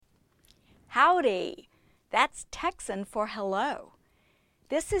Howdy! That's Texan for hello.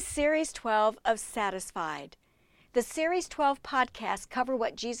 This is Series 12 of Satisfied. The Series 12 podcasts cover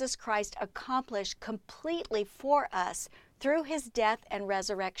what Jesus Christ accomplished completely for us through His death and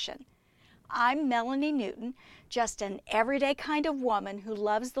resurrection. I'm Melanie Newton, just an everyday kind of woman who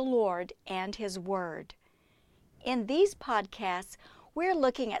loves the Lord and His Word. In these podcasts, we're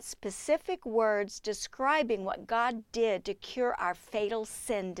looking at specific words describing what God did to cure our fatal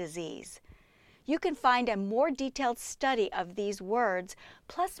sin disease. You can find a more detailed study of these words,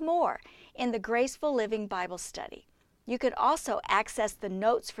 plus more, in the Graceful Living Bible Study. You can also access the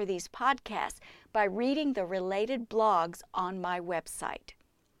notes for these podcasts by reading the related blogs on my website.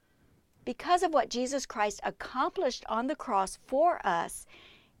 Because of what Jesus Christ accomplished on the cross for us,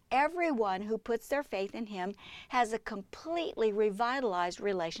 everyone who puts their faith in Him has a completely revitalized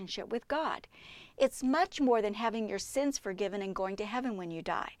relationship with God. It's much more than having your sins forgiven and going to heaven when you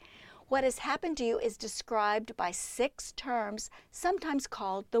die. What has happened to you is described by 6 terms, sometimes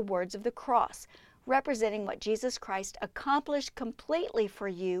called the words of the cross, representing what Jesus Christ accomplished completely for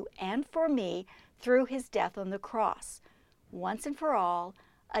you and for me through His death on the cross. Once and for all,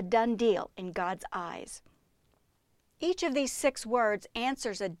 a done deal in God's eyes. Each of these 6 words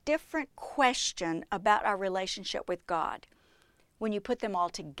answers a different question about our relationship with God. When you put them all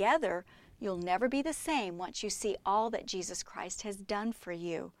together, you'll never be the same once you see all that Jesus Christ has done for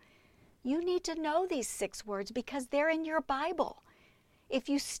you. You need to know these 6 words because they're in your Bible. If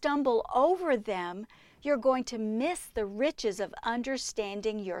you stumble over them, you're going to miss the riches of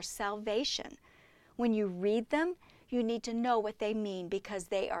understanding your salvation. When you read them, you need to know what they mean because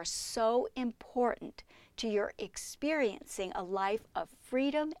they are so important to your experiencing a life of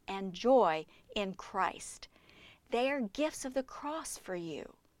freedom and joy in Christ. They are gifts of the cross for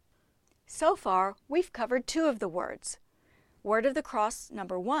you. So far, we've covered 2 of the words. Word of the cross,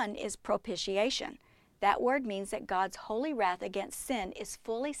 number 1, is propitiation. That word means that God's holy wrath against sin is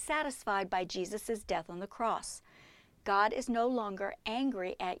fully satisfied by Jesus' death on the cross. God is no longer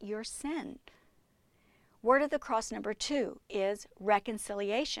angry at your sin. Word of the cross number 2 is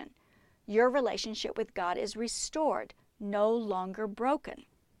reconciliation. Your relationship with God is restored, no longer broken.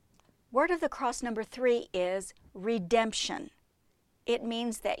 Word of the cross number 3 is redemption. It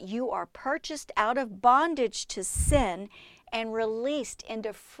means that you are purchased out of bondage to sin and released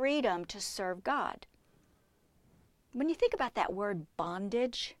into freedom to serve God. When you think about that word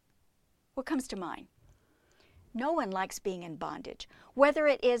bondage, what comes to mind? No one likes being in bondage, whether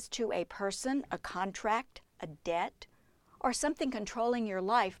it is to a person, a contract, a debt, or something controlling your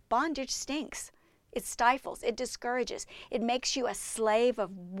life. Bondage stinks. It stifles, it discourages, it makes you a slave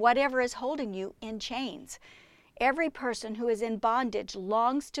of whatever is holding you in chains. Every person who is in bondage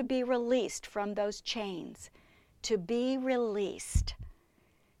longs to be released from those chains, to be released.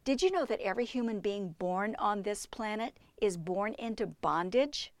 Did you know that every human being born on this planet is born into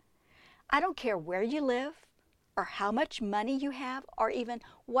bondage? I don't care where you live, or how much money you have, or even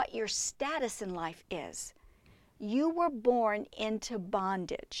what your status in life is. You were born into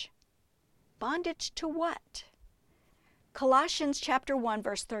bondage. Bondage to what? Colossians chapter 1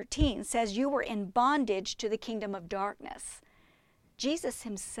 verse 13 says you were in bondage to the kingdom of darkness. Jesus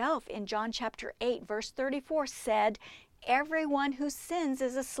Himself in John chapter 8 verse 34 said, "Everyone who sins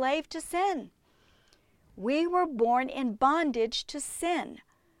is a slave to sin." We were born in bondage to sin.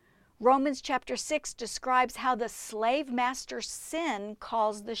 Romans chapter 6 describes how the slave master sin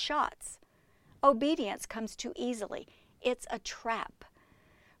calls the shots. Obedience comes too easily. It's a trap.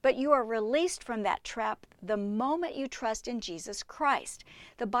 But you are released from that trap the moment you trust in Jesus Christ.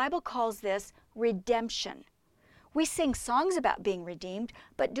 The Bible calls this redemption. We sing songs about being redeemed,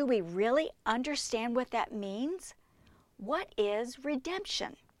 but do we really understand what that means? What is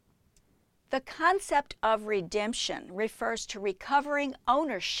redemption? The concept of redemption refers to recovering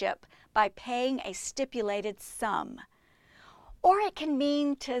ownership by paying a stipulated sum. Or it can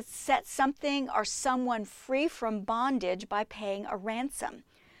mean to set something or someone free from bondage by paying a ransom,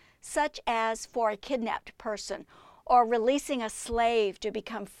 such as for a kidnapped person or releasing a slave to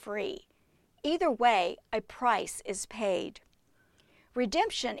become free. Either way, a price is paid.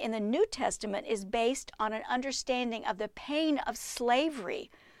 Redemption in the New Testament is based on an understanding of the pain of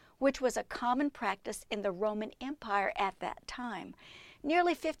slavery, which was a common practice in the Roman Empire at that time.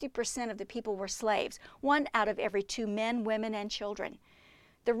 Nearly 50% of the people were slaves, 1 out of every 2 men, women, and children.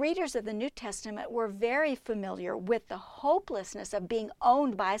 The readers of the New Testament were very familiar with the hopelessness of being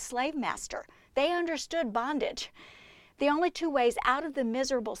owned by a slave master. They understood bondage. The only 2 ways out of the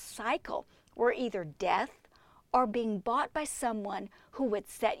miserable cycle were either death or being bought by someone who would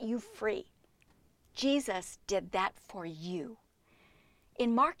set you free. Jesus did that for you.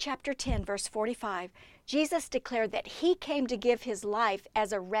 In Mark chapter 10, verse 45, Jesus declared that he came to give his life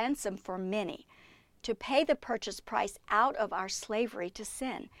as a ransom for many, to pay the purchase price out of our slavery to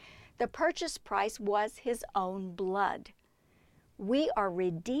sin. The purchase price was his own blood. We are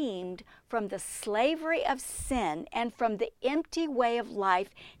redeemed from the slavery of sin and from the empty way of life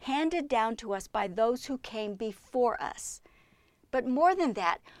handed down to us by those who came before us. But more than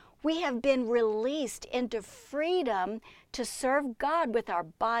that, we have been released into freedom to serve God with our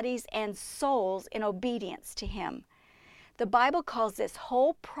bodies and souls in obedience to Him. The Bible calls this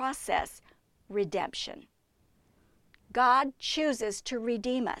whole process redemption. God chooses to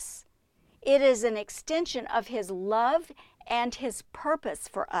redeem us. It is an extension of His love and His purpose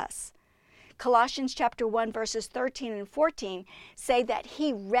for us. Colossians chapter 1 verses 13 and 14 say that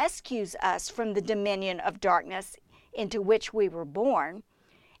He rescues us from the dominion of darkness into which we were born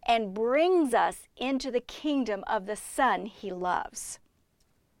and brings us into the kingdom of the Son He loves.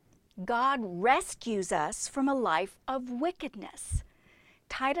 God rescues us from a life of wickedness.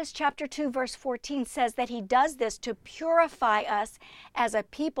 Titus chapter 2 verse 14 says that He does this to purify us as a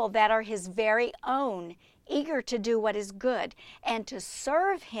people that are His very own, eager to do what is good and to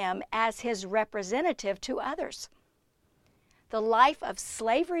serve Him as His representative to others. The life of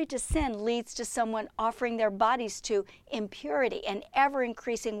slavery to sin leads to someone offering their bodies to impurity and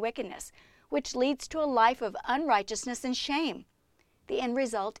ever-increasing wickedness, which leads to a life of unrighteousness and shame. The end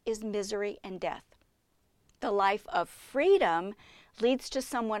result is misery and death. The life of freedom leads to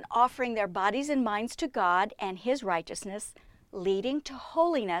someone offering their bodies and minds to God and His righteousness, leading to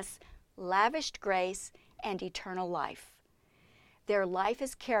holiness, lavished grace, and eternal life. Their life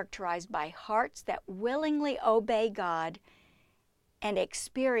is characterized by hearts that willingly obey God and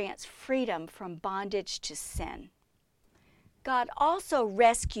experience freedom from bondage to sin. God also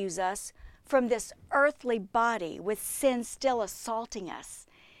rescues us from this earthly body with sin still assaulting us.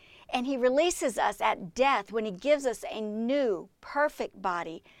 And He releases us at death when He gives us a new, perfect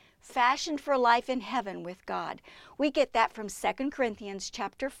body fashioned for life in heaven with God. We get that from 2 Corinthians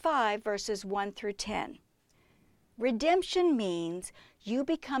chapter 5, verses 1 through 10. Redemption means you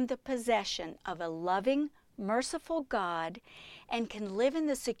become the possession of a loving, merciful God and can live in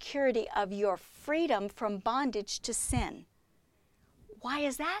the security of your freedom from bondage to sin. Why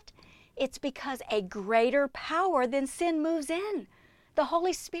is that? It's because a greater power than sin moves in. The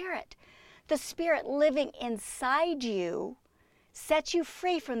Holy Spirit. The Spirit living inside you sets you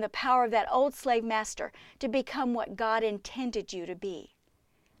free from the power of that old slave master to become what God intended you to be.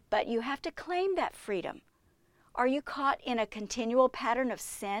 But you have to claim that freedom. Are you caught in a continual pattern of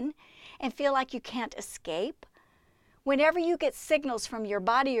sin and feel like you can't escape? Whenever you get signals from your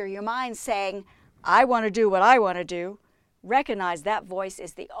body or your mind saying, "I want to do what I want to do," recognize that voice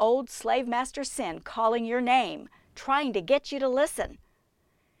is the old slave master sin calling your name, trying to get you to listen.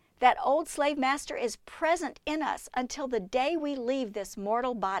 That old slave master is present in us until the day we leave this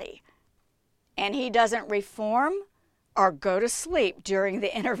mortal body. And he doesn't reform or go to sleep during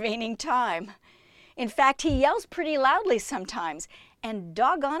the intervening time. In fact, he yells pretty loudly sometimes, and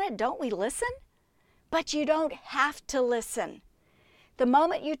doggone it, don't we listen? But you don't have to listen. The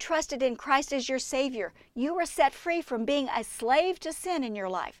moment you trusted in Christ as your Savior, you were set free from being a slave to sin in your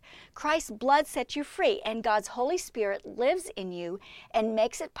life. Christ's blood set you free, and God's Holy Spirit lives in you and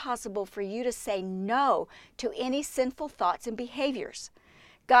makes it possible for you to say no to any sinful thoughts and behaviors.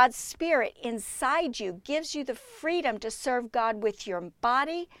 God's Spirit inside you gives you the freedom to serve God with your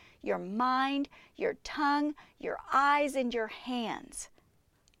body, your mind, your tongue, your eyes, and your hands.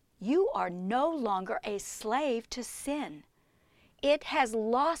 You are no longer a slave to sin. It has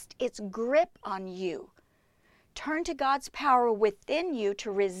lost its grip on you. Turn to God's power within you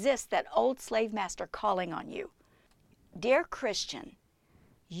to resist that old slave master calling on you. Dear Christian,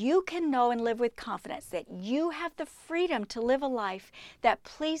 you can know and live with confidence that you have the freedom to live a life that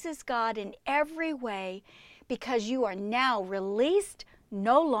pleases God in every way because you are now released,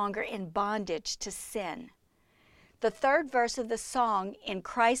 no longer in bondage to sin. The third verse of the song, "In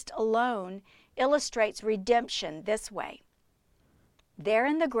Christ Alone," illustrates redemption this way. There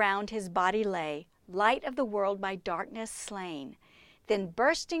in the ground His body lay, light of the world by darkness slain. Then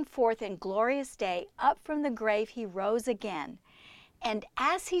bursting forth in glorious day, up from the grave He rose again. And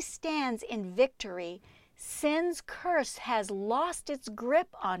as He stands in victory, sin's curse has lost its grip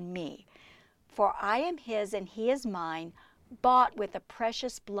on me. For I am His and He is mine, bought with the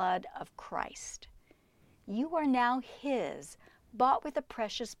precious blood of Christ. You are now His, bought with the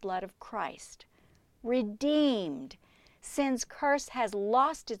precious blood of Christ. Redeemed. Sin's curse has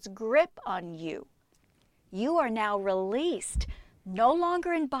lost its grip on you. You are now released, no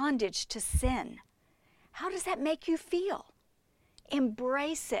longer in bondage to sin. How does that make you feel?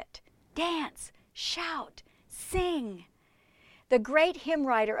 Embrace it. Dance, shout, sing. The great hymn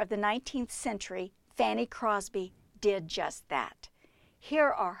writer of the 19th century, Fanny Crosby, did just that. Here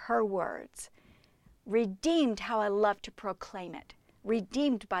are her words. Redeemed, how I love to proclaim it.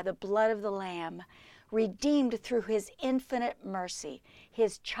 Redeemed by the blood of the Lamb. Redeemed through His infinite mercy.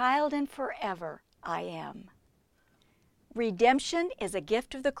 His child and forever I am. Redemption is a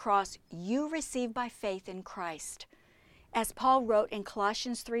gift of the cross you receive by faith in Christ. As Paul wrote in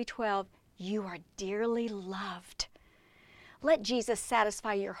Colossians 3:12, you are dearly loved. Let Jesus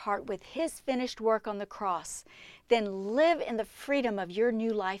satisfy your heart with His finished work on the cross. Then live in the freedom of your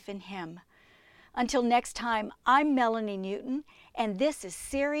new life in Him. Until next time, I'm Melanie Newton, and this is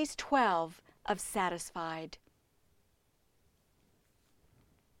Series 12 of Satisfied.